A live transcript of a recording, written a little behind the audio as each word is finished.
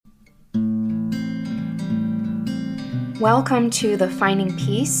Welcome to the Finding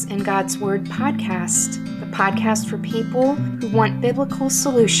Peace in God's Word podcast, the podcast for people who want biblical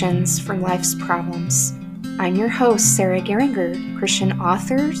solutions for life's problems. I'm your host, Sarah Geringer, Christian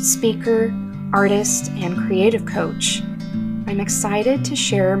author, speaker, artist, and creative coach. I'm excited to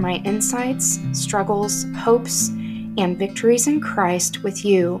share my insights, struggles, hopes, and victories in Christ with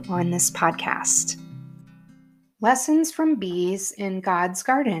you on this podcast. Lessons from Bees in God's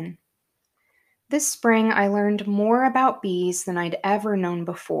Garden. This spring, I learned more about bees than I'd ever known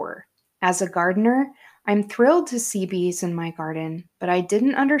before. As a gardener, I'm thrilled to see bees in my garden, but I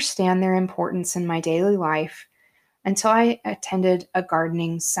didn't understand their importance in my daily life until I attended a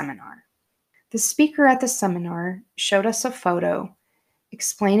gardening seminar. The speaker at the seminar showed us a photo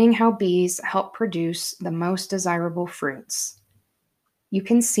explaining how bees help produce the most desirable fruits. You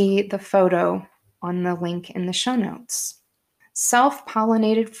can see the photo on the link in the show notes.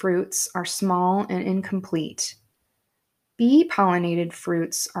 Self-pollinated fruits are small and incomplete. Bee-pollinated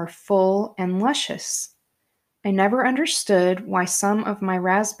fruits are full and luscious. I never understood why some of my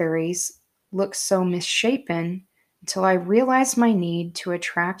raspberries look so misshapen until I realized my need to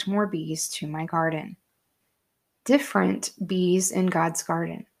attract more bees to my garden. Different bees in God's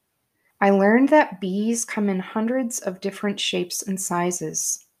garden. I learned that bees come in hundreds of different shapes and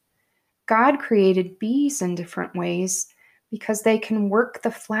sizes. God created bees in different ways because they can work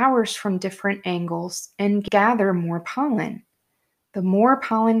the flowers from different angles and gather more pollen. The more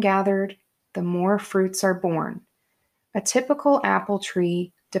pollen gathered, the more fruits are born. A typical apple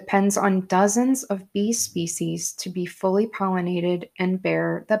tree depends on dozens of bee species to be fully pollinated and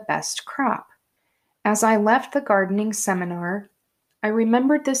bear the best crop. As I left the gardening seminar, I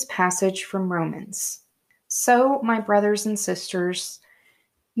remembered this passage from Romans. So, my brothers and sisters,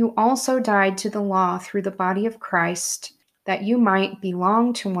 you also died to the law through the body of Christ, that you might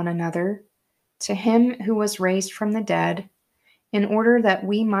belong to one another, to him who was raised from the dead, in order that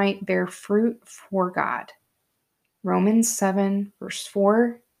we might bear fruit for God. Romans 7, verse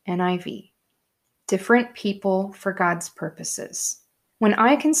 4, NIV. Different people for God's purposes. When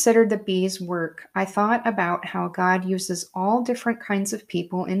I considered the bees' work, I thought about how God uses all different kinds of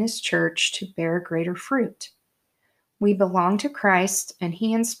people in his church to bear greater fruit. We belong to Christ, and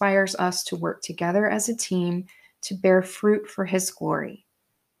he inspires us to work together as a team to bear fruit for his glory.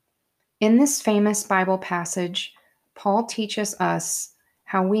 In this famous Bible passage, Paul teaches us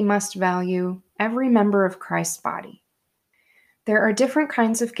how we must value every member of Christ's body. There are different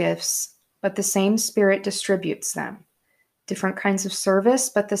kinds of gifts, but the same Spirit distributes them. Different kinds of service,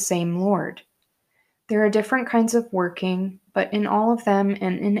 but the same Lord. There are different kinds of working, but in all of them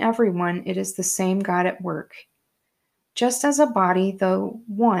and in everyone, it is the same God at work. Just as a body, though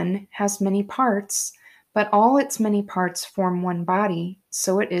one, has many parts, but all its many parts form one body,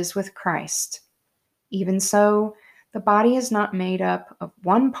 so it is with Christ. Even so, the body is not made up of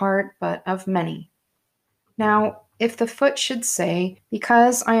one part, but of many. Now, if the foot should say,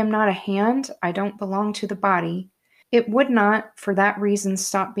 "Because I am not a hand, I don't belong to the body," it would not, for that reason,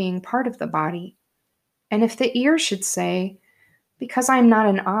 stop being part of the body. And if the ear should say, "Because I am not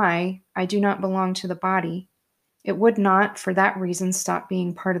an eye, I do not belong to the body," it would not, for that reason, stop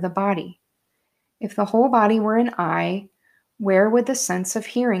being part of the body. If the whole body were an eye, where would the sense of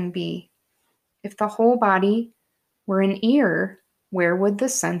hearing be? If the whole body were an ear, where would the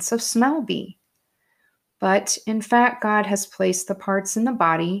sense of smell be? But, in fact, God has placed the parts in the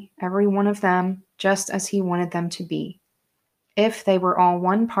body, every one of them, just as he wanted them to be. If they were all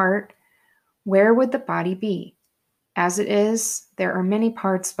one part, where would the body be? As it is, there are many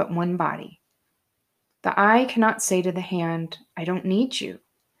parts but one body. The eye cannot say to the hand, "I don't need you."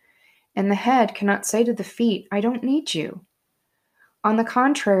 And the head cannot say to the feet, "I don't need you." On the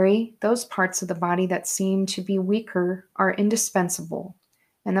contrary, those parts of the body that seem to be weaker are indispensable,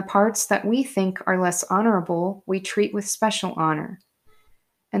 and the parts that we think are less honorable we treat with special honor.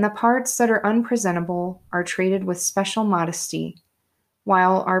 And the parts that are unpresentable are treated with special modesty,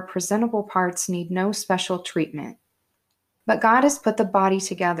 while our presentable parts need no special treatment. But God has put the body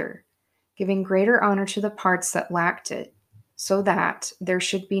together, giving greater honor to the parts that lacked it, so that there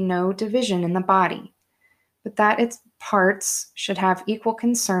should be no division in the body, but that its parts should have equal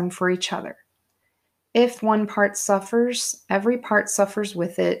concern for each other. If one part suffers, every part suffers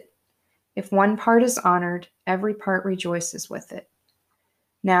with it. If one part is honored, every part rejoices with it.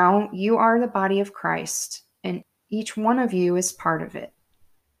 Now you are the body of Christ, and each one of you is part of it.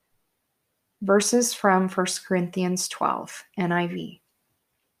 Verses from 1 Corinthians 12, NIV.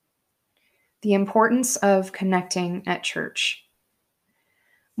 The importance of connecting at church.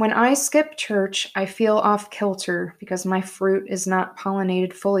 When I skip church, I feel off kilter because my fruit is not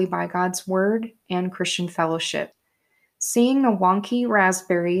pollinated fully by God's word and Christian fellowship. Seeing the wonky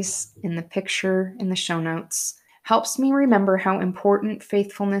raspberries in the picture in the show notes helps me remember how important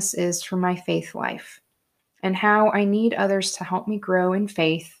faithfulness is for my faith life and how I need others to help me grow in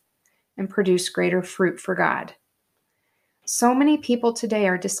faith and produce greater fruit for God. So many people today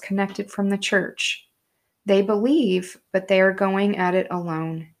are disconnected from the church. They believe, but they are going at it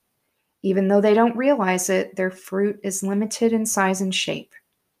alone. Even though they don't realize it, their fruit is limited in size and shape.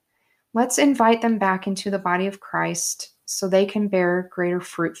 Let's invite them back into the body of Christ so they can bear greater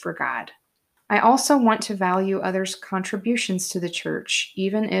fruit for God. I also want to value others' contributions to the church,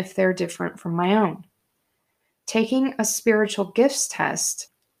 even if they're different from my own. Taking a spiritual gifts test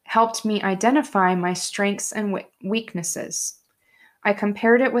helped me identify my strengths and weaknesses. I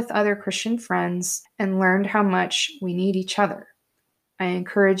compared it with other Christian friends and learned how much we need each other. I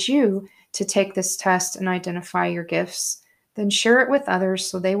encourage you to take this test and identify your gifts, then share it with others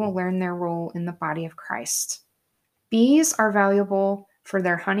so they will learn their role in the body of Christ. Bees are valuable for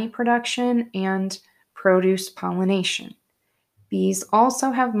their honey production and produce pollination. Bees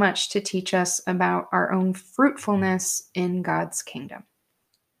also have much to teach us about our own fruitfulness in God's kingdom.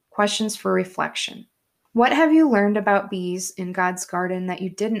 Questions for reflection. What have you learned about bees in God's garden that you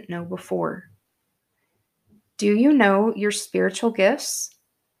didn't know before? Do you know your spiritual gifts?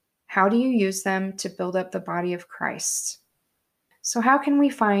 How do you use them to build up the body of Christ? So how can we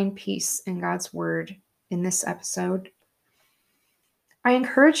find peace in God's word in this episode? I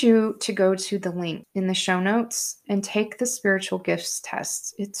encourage you to go to the link in the show notes and take the spiritual gifts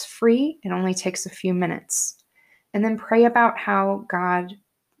test. It's free. It only takes a few minutes. And then pray about how God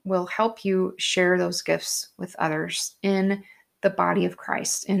will help you share those gifts with others in the body of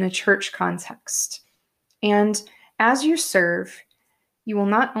Christ, in a church context. And as you serve, you will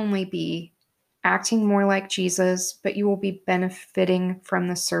not only be acting more like Jesus, but you will be benefiting from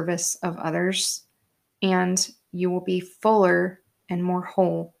the service of others, and you will be fuller and more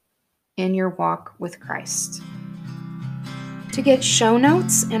whole in your walk with Christ. To get show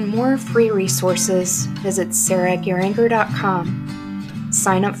notes and more free resources, visit sarahgeringer.com.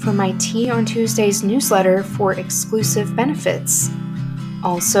 Sign up for my Tea on Tuesdays newsletter for exclusive benefits.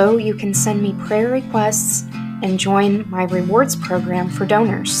 Also, you can send me prayer requests and join my rewards program for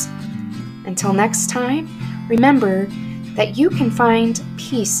donors. Until next time, remember that you can find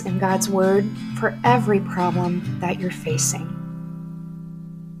peace in God's Word for every problem that you're facing.